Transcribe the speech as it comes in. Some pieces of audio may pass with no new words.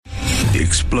The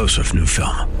explosive new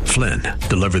film, Flynn,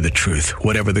 deliver the truth,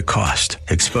 whatever the cost,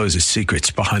 exposes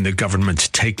secrets behind the government's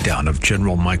takedown of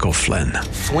General Michael Flynn.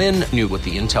 Flynn knew what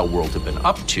the intel world had been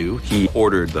up to. He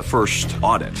ordered the first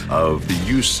audit of the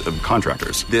use of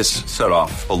contractors. This set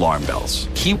off alarm bells.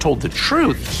 He told the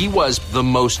truth. He was the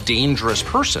most dangerous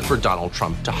person for Donald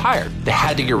Trump to hire. They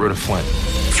had to get rid of Flynn.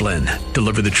 Flynn,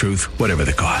 deliver the truth, whatever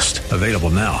the cost. Available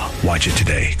now. Watch it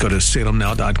today. Go to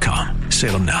salemnow.com.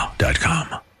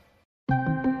 salemnow.com.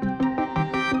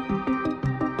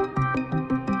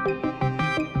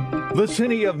 The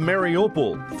city of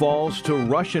Mariupol falls to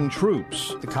Russian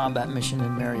troops. The combat mission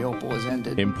in Mariupol has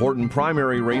ended. Important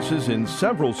primary races in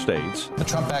several states. The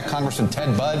Trump-backed Congressman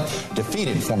Ted Budd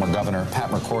defeated former Governor Pat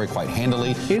McCrory quite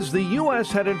handily. Is the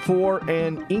U.S. headed for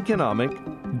an economic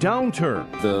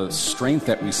downturn? The strength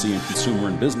that we see in consumer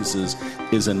and businesses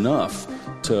is enough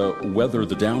to weather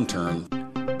the downturn.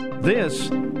 This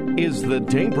is the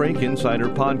Daybreak Insider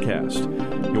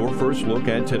Podcast, your first look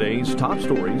at today's top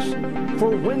stories for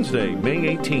Wednesday,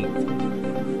 May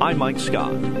 18th. I'm Mike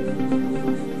Scott.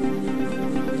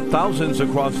 Thousands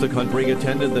across the country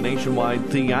attended the nationwide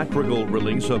theatrical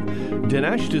release of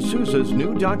Dinesh D'Souza's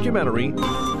new documentary,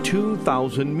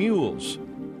 2,000 Mules.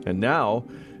 And now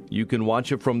you can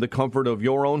watch it from the comfort of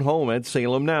your own home at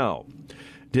Salem Now.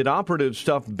 Did operatives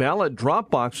stuff ballot drop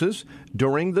boxes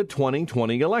during the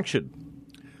 2020 election?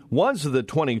 Was the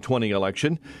 2020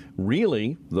 election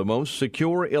really the most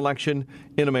secure election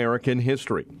in American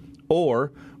history?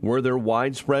 Or were there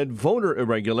widespread voter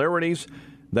irregularities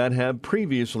that have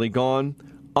previously gone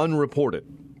unreported?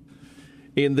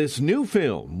 In this new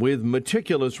film, with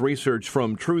meticulous research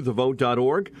from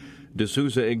truthevote.org,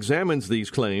 D'Souza examines these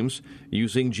claims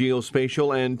using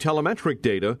geospatial and telemetric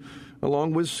data,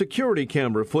 along with security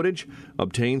camera footage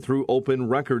obtained through open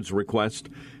records request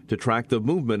to track the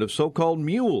movement of so-called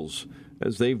mules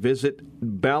as they visit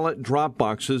ballot drop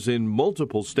boxes in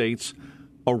multiple states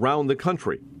around the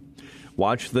country.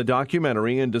 Watch the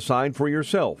documentary and decide for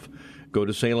yourself. Go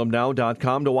to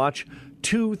salemnow.com to watch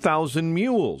 2,000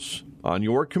 Mules on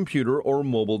your computer or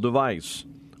mobile device.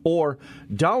 Or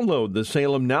download the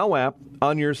Salem Now app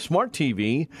on your smart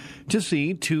TV to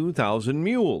see 2,000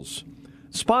 Mules.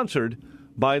 Sponsored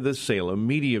by the Salem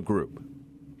Media Group.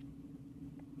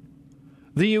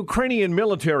 The Ukrainian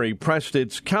military pressed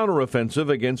its counteroffensive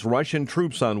against Russian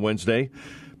troops on Wednesday,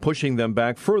 pushing them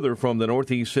back further from the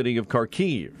northeast city of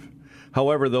Kharkiv.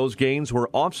 However, those gains were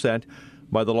offset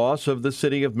by the loss of the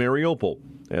city of Mariupol,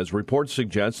 as reports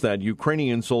suggest that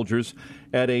Ukrainian soldiers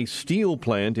at a steel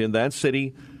plant in that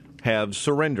city have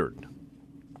surrendered.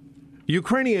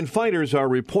 Ukrainian fighters are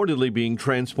reportedly being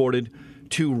transported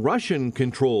to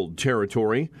Russian-controlled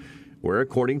territory, where,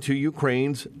 according to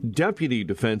Ukraine's deputy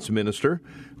defense minister,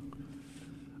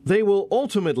 they will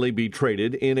ultimately be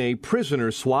traded in a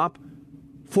prisoner swap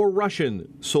for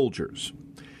Russian soldiers.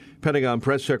 Pentagon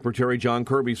Press Secretary John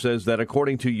Kirby says that,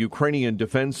 according to Ukrainian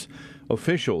defense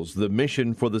officials, the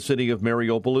mission for the city of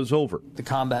Mariupol is over. The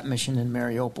combat mission in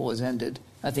Mariupol has ended.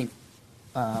 I think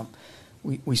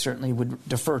we certainly would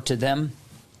defer to them,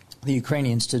 the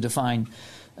Ukrainians, to define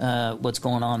what's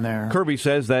going on there. Kirby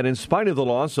says that in spite of the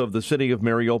loss of the city of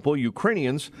Mariupol,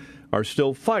 Ukrainians are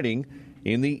still fighting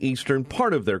in the eastern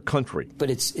part of their country.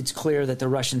 But it's clear that the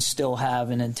Russians still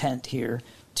have an intent here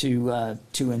to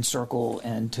encircle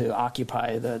and to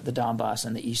occupy the Donbass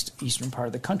and the eastern part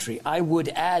of the country. I would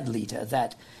add, Lita,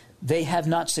 that they have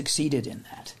not succeeded in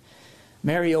that.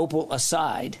 Mariupol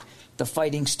aside, the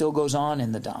fighting still goes on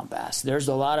in the Donbass. There's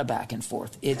a lot of back and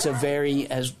forth. It's a very,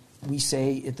 as we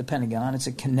say at the Pentagon, it's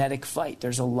a kinetic fight.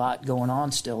 There's a lot going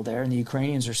on still there, and the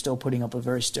Ukrainians are still putting up a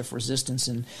very stiff resistance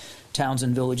in towns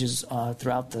and villages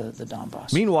throughout the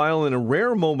Donbass. Meanwhile, in a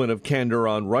rare moment of candor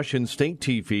on Russian state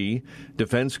TV,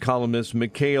 defense columnist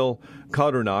Mikhail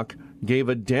Khodornak gave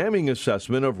a damning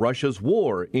assessment of Russia's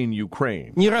war in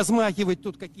Ukraine. Let's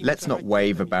not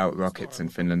wave about rockets in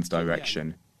Finland's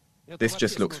direction. This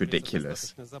just looks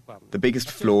ridiculous. The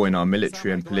biggest flaw in our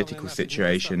military and political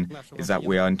situation is that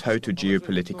we are in total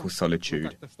geopolitical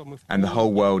solitude, and the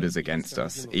whole world is against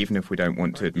us, even if we don't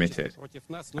want to admit it.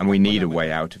 And we need a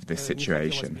way out of this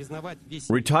situation.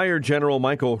 Retired General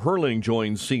Michael Herling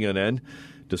joins CNN,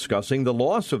 discussing the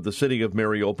loss of the city of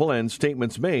Mariupol and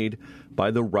statements made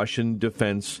by the Russian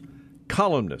defense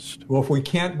columnist. Well, if we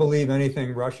can't believe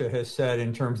anything Russia has said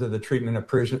in terms of the treatment of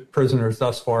prisoners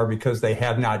thus far, because they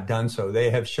have not done so, they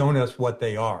have shown us what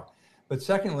they are. But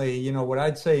secondly, what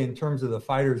I'd say in terms of the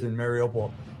fighters in Mariupol,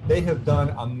 they have done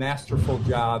a masterful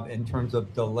job in terms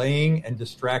of delaying and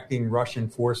distracting Russian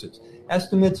forces.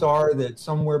 Estimates are that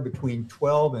somewhere between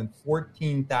 12 and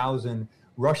 14,000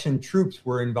 Russian troops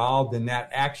were involved in that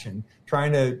action,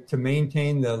 trying to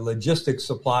maintain the logistics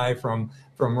supply from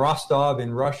Rostov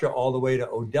in Russia all the way to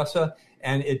Odessa.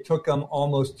 And it took them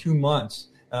almost 2 months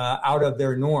out of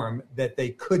their norm that they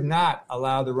could not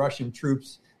allow the Russian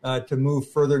troops to move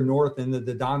further north into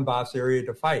the Donbass area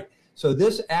to fight. So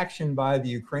this action by the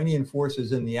Ukrainian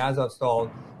forces in the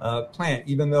Azovstal plant,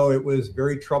 even though it was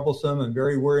very troublesome and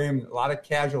very worrying, a lot of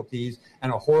casualties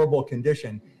and a horrible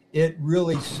condition, it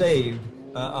really saved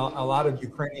a lot of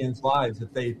Ukrainians' lives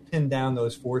if they pinned down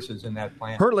those forces in that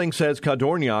plant. Hertling says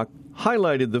Kadorniak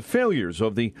highlighted the failures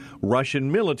of the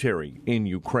Russian military in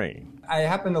Ukraine. I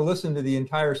happened to listen to the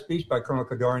entire speech by Colonel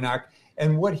Kadorniak,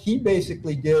 and what he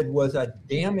basically did was a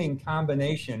damning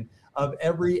combination of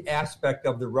every aspect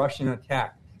of the Russian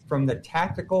attack, from the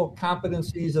tactical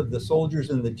competencies of the soldiers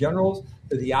and the generals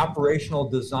to the operational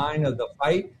design of the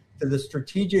fight to the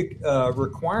strategic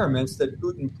requirements that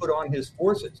Putin put on his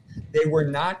forces. They were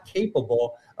not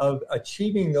capable of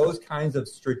achieving those kinds of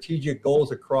strategic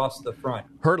goals across the front.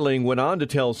 Hertling went on to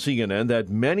tell CNN that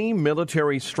many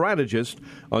military strategists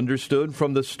understood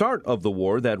from the start of the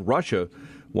war that Russia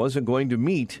wasn't going to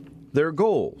meet their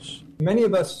goals. Many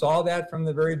of us saw that from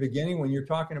the very beginning when you're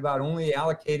talking about only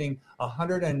allocating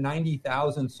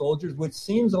 190,000 soldiers, which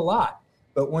seems a lot.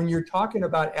 But when you're talking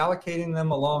about allocating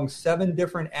them along 7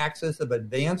 different axes of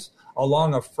advance,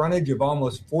 along a frontage of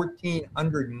almost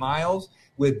 1,400 miles,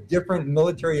 with different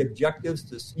military objectives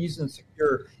to seize and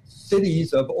secure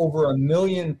cities of over 1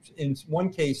 million, in one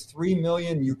case 3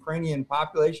 million Ukrainian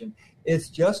population, it's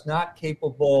just not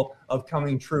capable of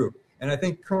coming true. And I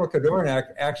think Colonel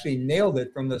Kadorniak actually nailed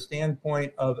it from the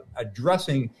standpoint of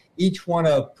addressing each one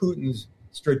of Putin's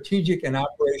strategic and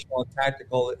operational and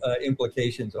tactical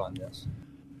implications on this.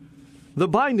 The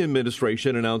Biden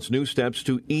administration announced new steps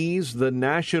to ease the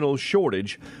national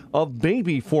shortage of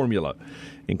baby formula,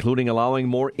 including allowing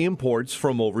more imports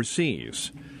from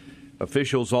overseas.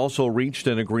 Officials also reached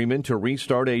an agreement to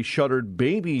restart a shuttered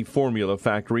baby formula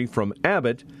factory from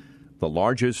Abbott, the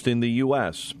largest in the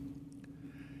U.S.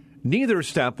 Neither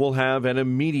step will have an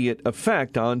immediate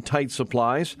effect on tight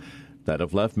supplies that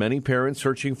have left many parents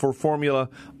searching for formula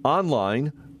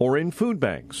online or in food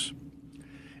banks.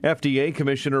 FDA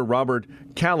Commissioner Robert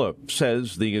Califf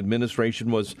says the administration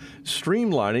was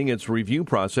streamlining its review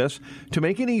process to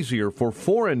make it easier for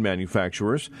foreign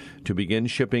manufacturers to begin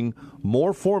shipping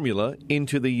more formula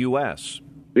into the U.S.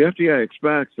 The FDA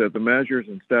expects that the measures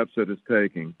and steps it is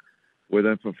taking with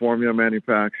infant formula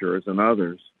manufacturers and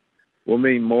others will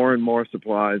mean more and more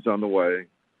supplies on the way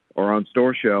or on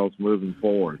store shelves moving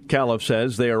forward. Califf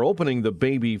says they are opening the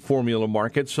baby formula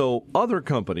market so other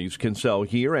companies can sell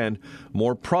here and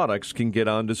more products can get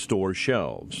onto store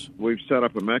shelves. We've set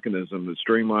up a mechanism that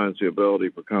streamlines the ability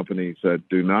for companies that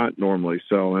do not normally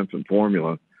sell infant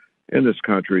formula in this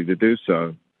country to do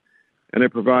so. And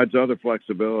it provides other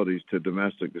flexibilities to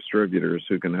domestic distributors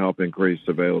who can help increase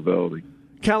availability.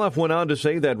 Califf went on to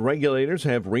say that regulators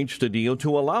have reached a deal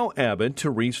to allow Abbott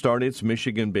to restart its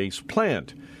Michigan-based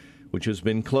plant, which has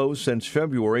been closed since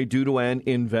February due to an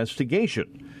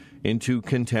investigation into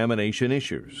contamination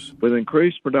issues. With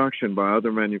increased production by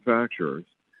other manufacturers,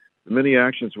 the many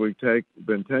actions we've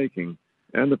been taking,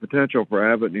 and the potential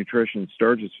for Abbott Nutrition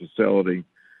Sturgis facility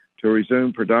to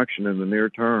resume production in the near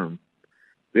term,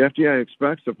 the FDA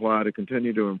expects supply to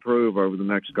continue to improve over the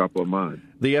next couple of months.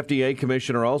 The FDA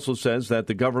commissioner also says that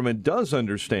the government does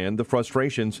understand the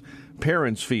frustrations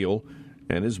parents feel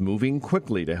and is moving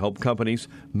quickly to help companies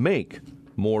make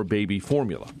more baby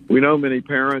formula. We know many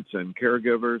parents and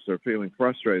caregivers are feeling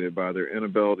frustrated by their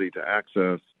inability to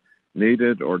access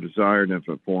needed or desired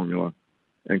infant formula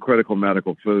and critical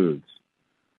medical foods.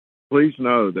 Please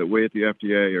know that we at the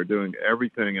FDA are doing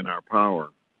everything in our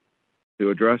power to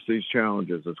address these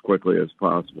challenges as quickly as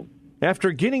possible.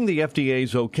 After getting the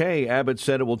FDA's okay, Abbott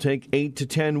said it will take 8 to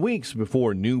 10 weeks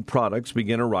before new products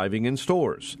begin arriving in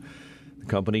stores. The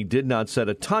company did not set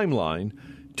a timeline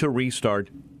to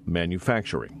restart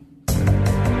manufacturing.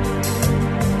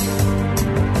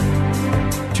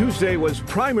 Tuesday was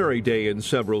primary day in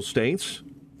several states.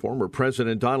 Former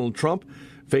President Donald Trump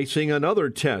facing another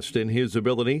test in his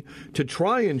ability to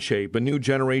try and shape a new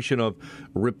generation of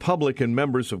Republican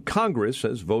members of Congress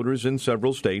as voters in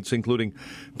several states, including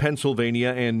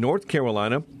Pennsylvania and North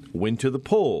Carolina, went to the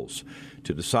polls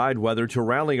to decide whether to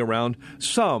rally around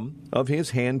some of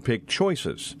his hand-picked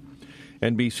choices.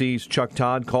 NBC's Chuck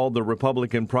Todd called the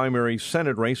Republican primary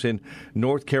Senate race in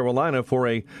North Carolina for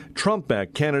a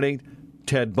Trump-backed candidate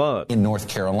Ted Budd. In North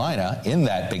Carolina, in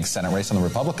that big Senate race on the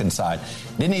Republican side,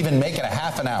 didn't even make it a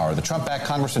half an hour. The Trump-backed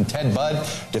Congressman Ted Budd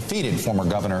defeated former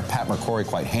Governor Pat McCrory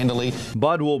quite handily.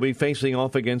 Budd will be facing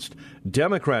off against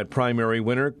Democrat primary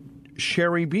winner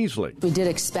Cheri Beasley. We did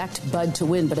expect Budd to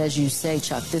win, but as you say,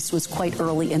 Chuck, this was quite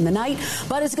early in the night.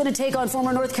 Budd is going to take on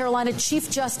former North Carolina Chief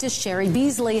Justice Cheri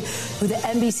Beasley, who the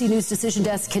NBC News Decision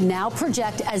Desk can now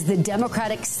project as the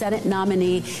Democratic Senate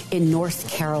nominee in North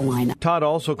Carolina. Todd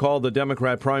also called the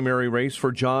Democrat primary race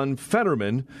for John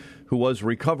Fetterman, who was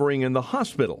recovering in the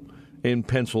hospital in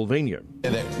Pennsylvania.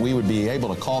 That we would be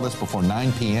able to call this before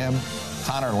 9 p.m.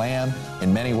 Connor Lamb,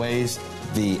 in many ways,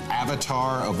 the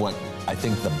avatar of what I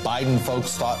think the Biden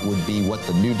folks thought would be what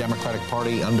the new Democratic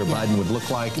Party under Biden would look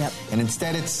like. And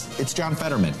instead, it's John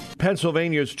Fetterman.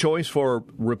 Pennsylvania's choice for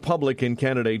Republican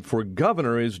candidate for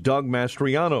governor is Doug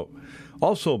Mastriano,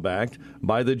 also backed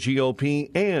by the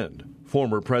GOP and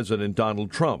former President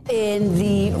Donald Trump. In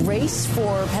the race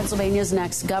for Pennsylvania's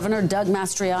next governor, Doug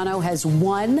Mastriano has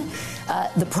won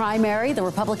the primary, the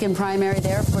Republican primary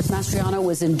there. Of course, Mastriano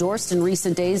was endorsed in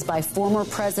recent days by former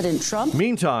President Trump.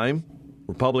 Meantime,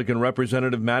 Republican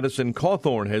Representative Madison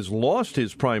Cawthorn has lost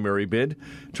his primary bid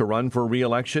to run for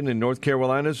re-election in North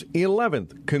Carolina's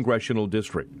 11th congressional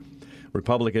district.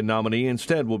 Republican nominee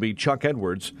instead will be Chuck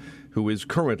Edwards, who is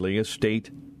currently a state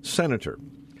senator.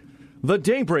 The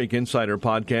Daybreak Insider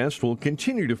podcast will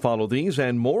continue to follow these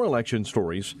and more election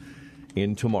stories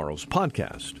in tomorrow's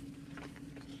podcast.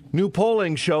 New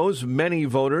polling shows many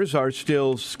voters are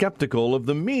still skeptical of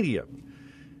the media.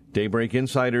 Daybreak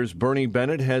Insider's Bernie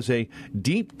Bennett has a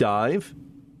deep dive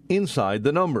inside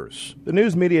the numbers. The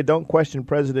news media don't question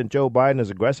President Joe Biden as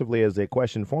aggressively as they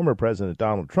question former President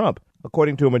Donald Trump,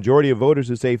 according to a majority of voters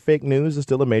who say fake news is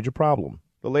still a major problem.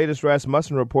 The latest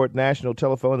Rasmussen Report national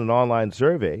telephone and online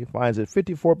survey finds that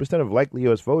 54% of likely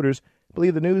U.S. voters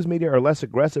believe the news media are less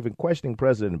aggressive in questioning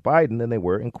President Biden than they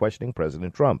were in questioning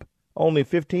President Trump. Only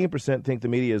 15% think the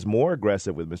media is more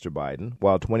aggressive with Mr. Biden,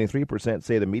 while 23%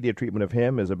 say the media treatment of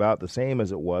him is about the same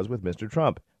as it was with Mr.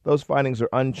 Trump. Those findings are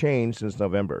unchanged since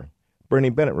November. Bernie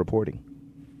Bennett reporting.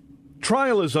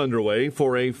 Trial is underway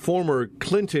for a former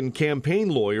Clinton campaign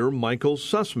lawyer, Michael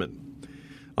Sussman.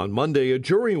 On Monday, a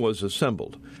jury was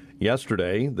assembled.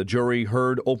 Yesterday, the jury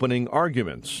heard opening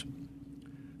arguments.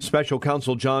 Special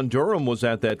counsel John Durham was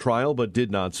at that trial but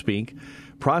did not speak.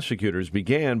 Prosecutors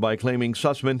began by claiming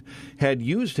Sussman had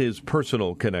used his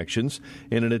personal connections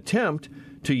in an attempt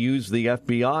to use the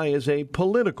FBI as a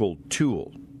political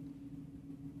tool.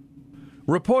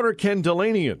 Reporter Ken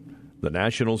Dilanian, the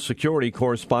national security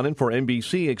correspondent for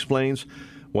NBC, explains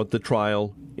what the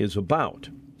trial is about.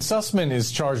 Sussman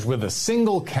is charged with a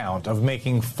single count of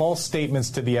making false statements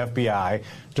to the FBI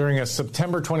during a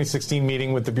September 2016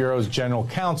 meeting with the Bureau's general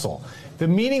counsel. The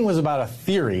meeting was about a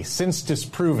theory, since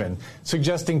disproven,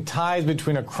 suggesting ties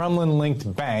between a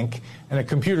Kremlin-linked bank and a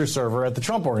computer server at the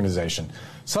Trump Organization.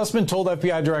 Sussman told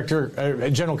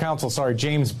FBI General Counsel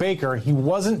James Baker he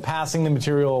wasn't passing the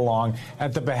material along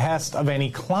at the behest of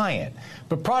any client.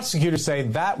 But prosecutors say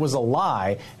that was a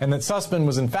lie and that Sussman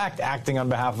was in fact acting on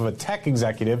behalf of a tech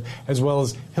executive as well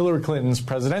as Hillary Clinton's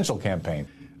presidential campaign.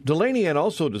 Dilanian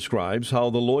also describes how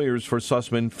the lawyers for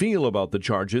Sussman feel about the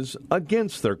charges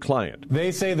against their client.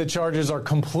 They say the charges are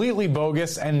completely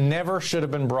bogus and never should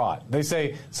have been brought. They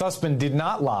say Sussman did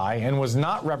not lie and was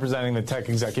not representing the tech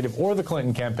executive or the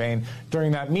Clinton campaign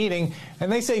during that meeting.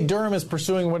 And they say Durham is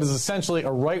pursuing what is essentially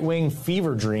a right-wing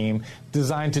fever dream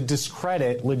designed to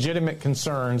discredit legitimate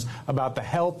concerns about the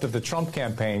help that the Trump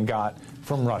campaign got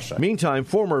from Russia. Meantime,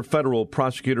 former federal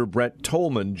prosecutor Brett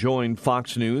Tolman joined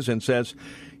Fox News and says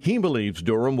he believes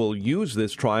Durham will use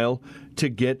this trial to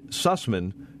get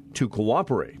Sussman to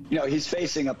cooperate. You know, he's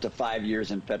facing up to 5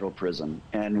 years in federal prison.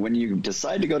 And when you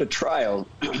decide to go to trial,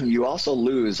 you also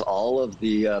lose all of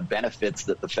the benefits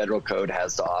that the federal code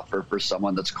has to offer for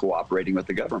someone that's cooperating with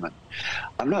the government.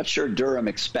 I'm not sure Durham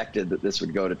expected that this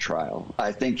would go to trial.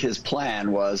 I think his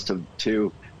plan was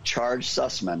to charge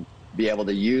Sussman, be able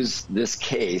to use this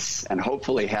case and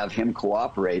hopefully have him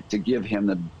cooperate to give him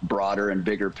the broader and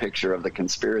bigger picture of the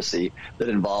conspiracy that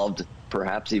involved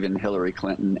perhaps even Hillary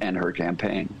Clinton and her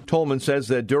campaign. Tolman says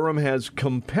that Durham has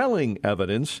compelling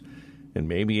evidence and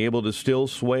may be able to still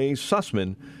sway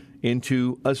Sussman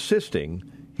into assisting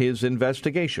his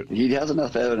investigation. He has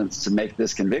enough evidence to make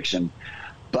this conviction,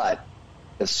 but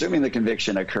assuming the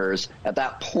conviction occurs, at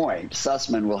that point,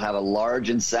 Sussman will have a large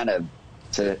incentive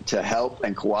to help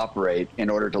and cooperate in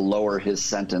order to lower his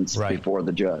sentence before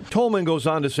the judge. Tolman goes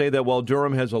on to say that while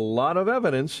Durham has a lot of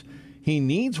evidence, he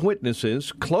needs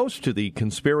witnesses close to the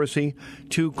conspiracy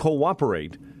to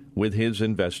cooperate with his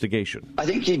investigation. I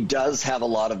think he does have a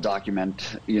lot of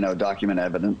document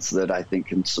evidence that I think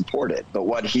can support it. But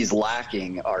what he's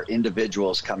lacking are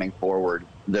individuals coming forward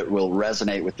that will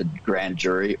resonate with the grand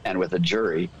jury and with a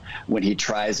jury when he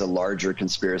tries a larger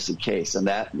conspiracy case. And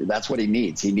that's what he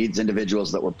needs. He needs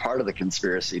individuals that were part of the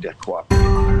conspiracy to cooperate.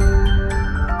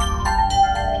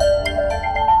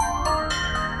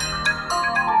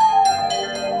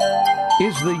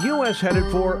 Is the U.S.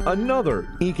 headed for another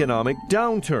economic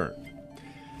downturn?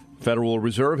 Federal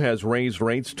Reserve has raised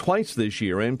rates twice this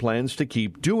year and plans to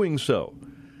keep doing so.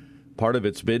 Part of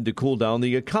its bid to cool down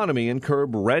the economy and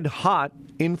curb red-hot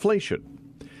inflation.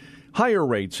 Higher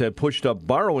rates have pushed up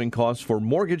borrowing costs for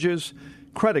mortgages,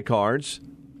 credit cards,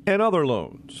 and other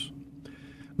loans.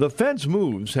 The Fed's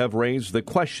moves have raised the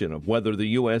question of whether the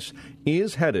U.S.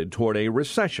 is headed toward a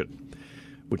recession,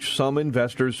 which some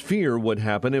investors fear would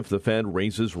happen if the Fed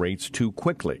raises rates too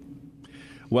quickly.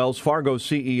 Wells Fargo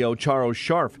CEO Charles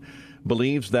Scharf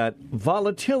believes that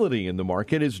volatility in the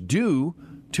market is due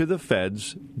to the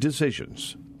Fed's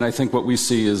decisions. I think what we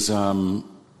see is the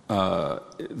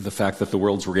fact that the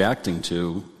world's reacting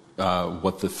to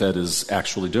what the Fed is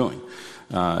actually doing.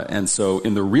 And so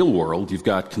in the real world, you've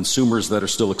got consumers that are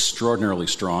still extraordinarily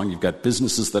strong. You've got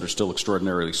businesses that are still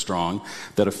extraordinarily strong,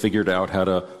 that have figured out how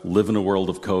to live in a world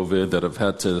of COVID, that have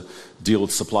had to deal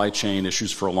with supply chain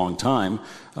issues for a long time.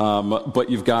 But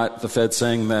you've got the Fed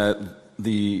saying that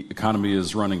the economy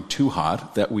is running too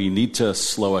hot, that we need to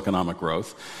slow economic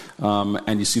growth.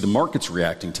 And you see the markets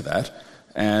reacting to that.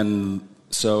 And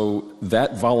so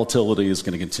that volatility is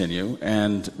going to continue,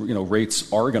 and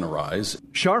rates are going to rise.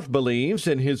 Scharf believes,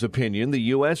 in his opinion, the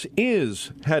U.S.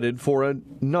 is headed for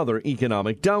another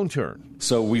economic downturn.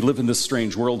 So we live in this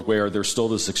strange world where there's still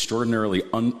this extraordinarily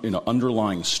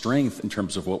underlying strength in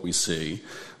terms of what we see,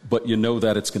 but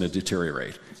that it's going to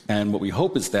deteriorate. And what we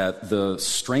hope is that the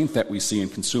strength that we see in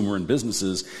consumer and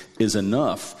businesses is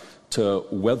enough to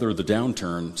weather the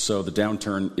downturn, so the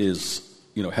downturn is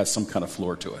has some kind of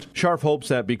floor to it. Scharf hopes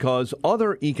that because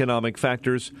other economic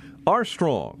factors are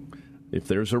strong, if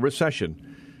there's a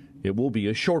recession, it will be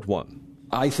a short one.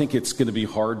 I think it's going to be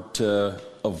hard to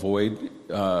avoid,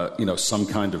 some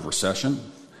kind of recession,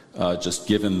 just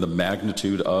given the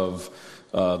magnitude of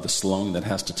the slowing that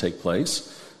has to take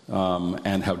place,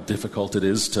 and how difficult it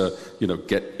is to,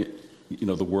 get,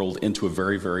 the world into a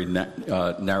very, very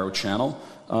narrow channel.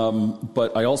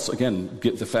 But I also, again,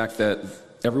 get the fact that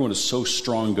everyone is so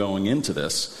strong going into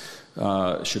this,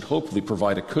 should hopefully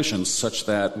provide a cushion such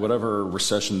that whatever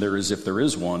recession there is, if there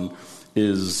is one,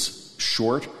 is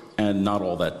short and not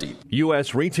all that deep.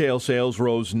 U.S. retail sales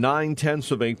rose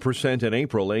 0.9% in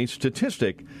April, a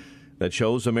statistic that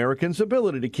shows Americans'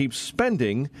 ability to keep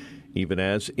spending even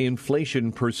as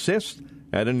inflation persists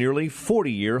at a nearly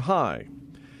 40-year high.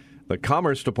 The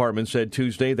Commerce Department said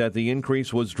Tuesday that the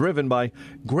increase was driven by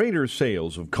greater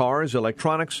sales of cars,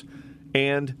 electronics,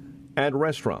 and at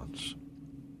restaurants.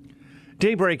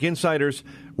 Daybreak Insider's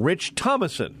Rich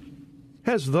Thomason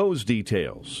has those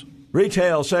details.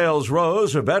 Retail sales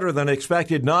rose a better than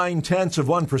expected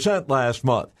 0.9% last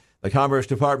month. The Commerce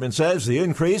Department says the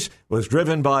increase was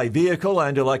driven by vehicle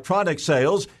and electronic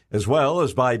sales as well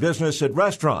as by business at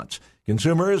restaurants.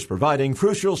 Consumers providing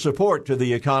crucial support to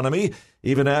the economy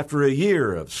even after a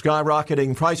year of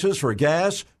skyrocketing prices for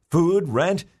gas, food,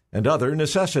 rent, and other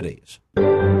necessities.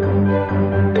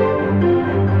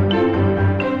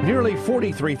 Nearly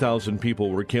 43,000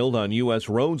 people were killed on U.S.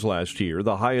 roads last year,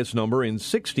 the highest number in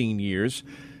 16 years,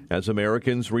 as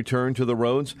Americans returned to the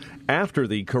roads after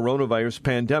the coronavirus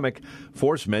pandemic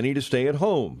forced many to stay at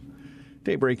home.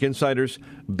 Daybreak Insider's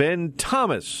Ben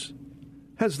Thomas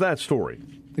has that story.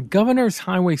 The Governor's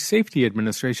Highway Safety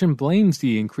Administration blames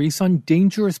the increase on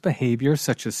dangerous behavior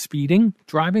such as speeding,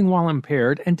 driving while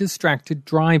impaired, and distracted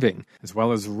driving, as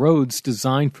well as roads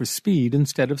designed for speed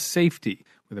instead of safety.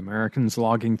 With Americans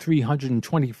logging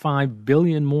 325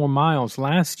 billion more miles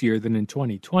last year than in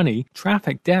 2020,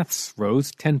 traffic deaths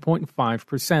rose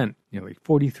 10.5%, nearly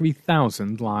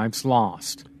 43,000 lives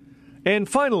lost. And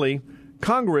finally,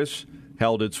 Congress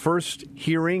held its first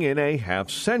hearing in a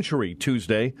half-century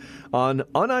Tuesday on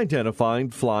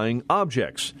unidentified flying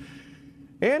objects.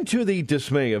 And to the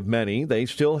dismay of many, they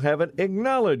still haven't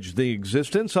acknowledged the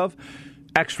existence of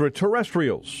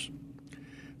extraterrestrials.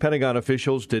 Pentagon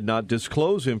officials did not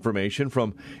disclose information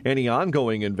from any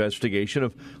ongoing investigation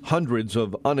of hundreds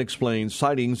of unexplained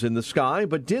sightings in the sky,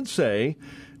 but did say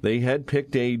they had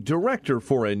picked a director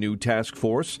for a new task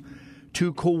force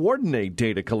to coordinate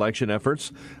data collection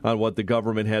efforts on what the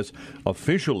government has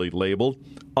officially labeled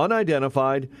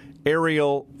unidentified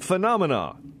aerial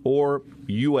phenomena, or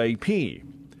UAP.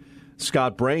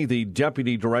 Scott Bray, the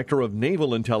Deputy Director of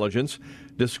Naval Intelligence,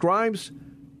 describes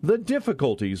the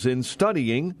difficulties in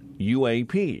studying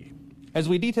UAP. As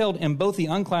we detailed in both the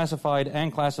unclassified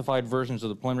and classified versions of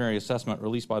the preliminary assessment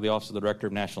released by the Office of the Director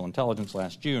of National Intelligence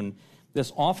last June,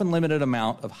 this often limited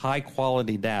amount of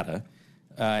high-quality data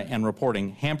and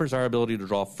reporting hampers our ability to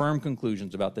draw firm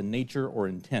conclusions about the nature or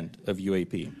intent of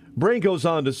UAP. Bray goes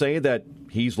on to say that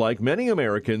he's like many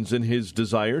Americans in his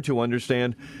desire to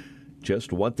understand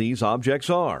just what these objects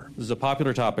are. This is a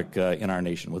popular topic in our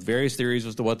nation, with various theories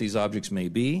as to what these objects may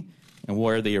be and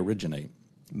where they originate.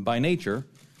 By nature,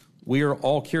 we are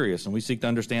all curious and we seek to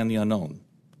understand the unknown.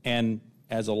 And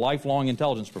as a lifelong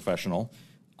intelligence professional,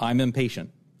 I'm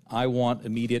impatient. I want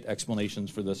immediate explanations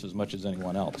for this as much as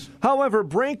anyone else. However,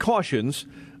 Bray cautions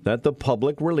that the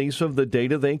public release of the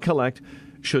data they collect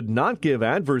should not give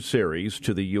adversaries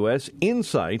to the U.S.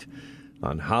 insight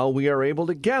on how we are able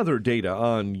to gather data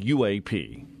on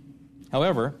UAP.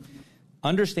 However,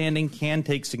 understanding can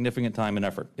take significant time and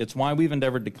effort. It's why we've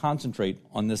endeavored to concentrate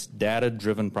on this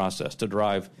data-driven process to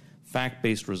derive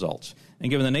fact-based results. And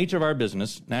given the nature of our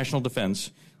business, national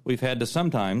defense, we've had to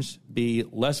sometimes be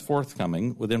less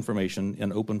forthcoming with information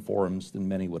in open forums than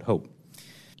many would hope.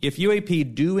 If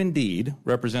UAP do indeed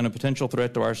represent a potential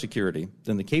threat to our security,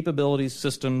 then the capabilities,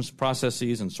 systems,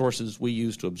 processes, and sources we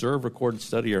use to observe, record,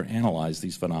 study, or analyze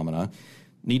these phenomena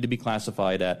need to be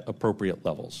classified at appropriate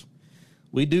levels.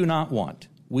 We do not want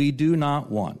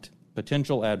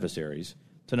potential adversaries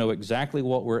to know exactly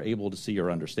what we're able to see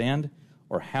or understand,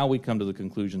 or how we come to the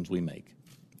conclusions we make.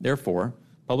 Therefore,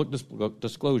 public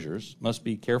disclosures must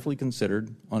be carefully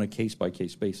considered on a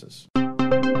case-by-case basis.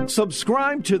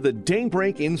 Subscribe to the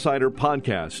Daybreak Insider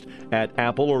podcast at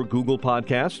Apple or Google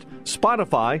Podcast,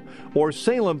 Spotify, or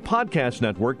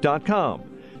SalemPodcastNetwork.com.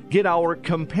 Get our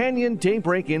companion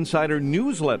Daybreak Insider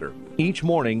newsletter each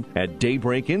morning at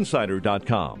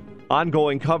DaybreakInsider.com.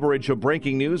 Ongoing coverage of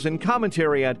breaking news and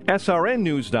commentary at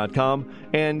SRNnews.com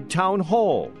and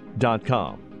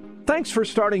TownHall.com. Thanks for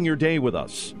starting your day with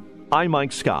us. I'm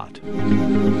Mike Scott.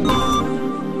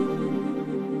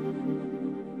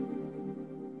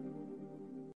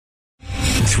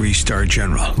 3-star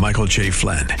General Michael J.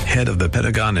 Flynn, head of the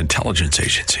Pentagon Intelligence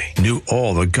Agency, knew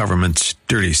all the government's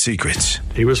dirty secrets.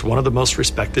 He was one of the most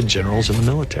respected generals in the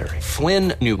military.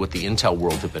 Flynn knew what the intel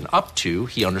world had been up to.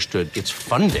 He understood its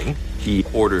funding. He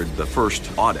ordered the first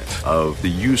audit of the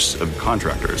use of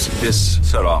contractors. This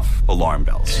set off alarm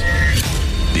bells.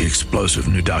 The explosive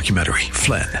new documentary,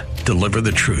 Flynn, Deliver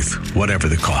the Truth, Whatever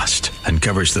the Cost,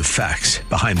 uncovers the facts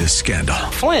behind this scandal.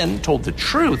 Flynn told the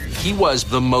truth. He was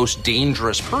the most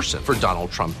dangerous person for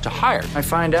Donald Trump to hire. I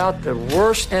find out the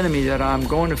worst enemy that I'm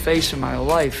going to face in my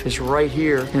life is right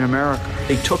here in America.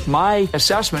 They took my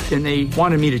assessment and they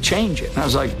wanted me to change it. And I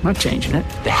was like, I'm not changing it.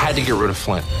 They had to get rid of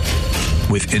Flynn.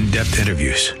 With in-depth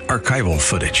interviews, archival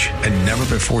footage, and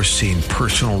never-before-seen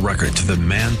personal records of the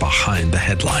man behind the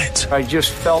headlines. I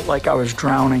just felt like I was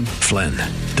drowning. Flynn,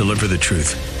 Deliver the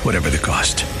Truth, Whatever the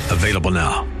Cost. Available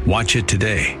now. Watch it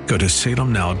today. Go to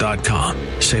salemnow.com.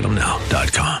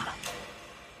 salemnow.com.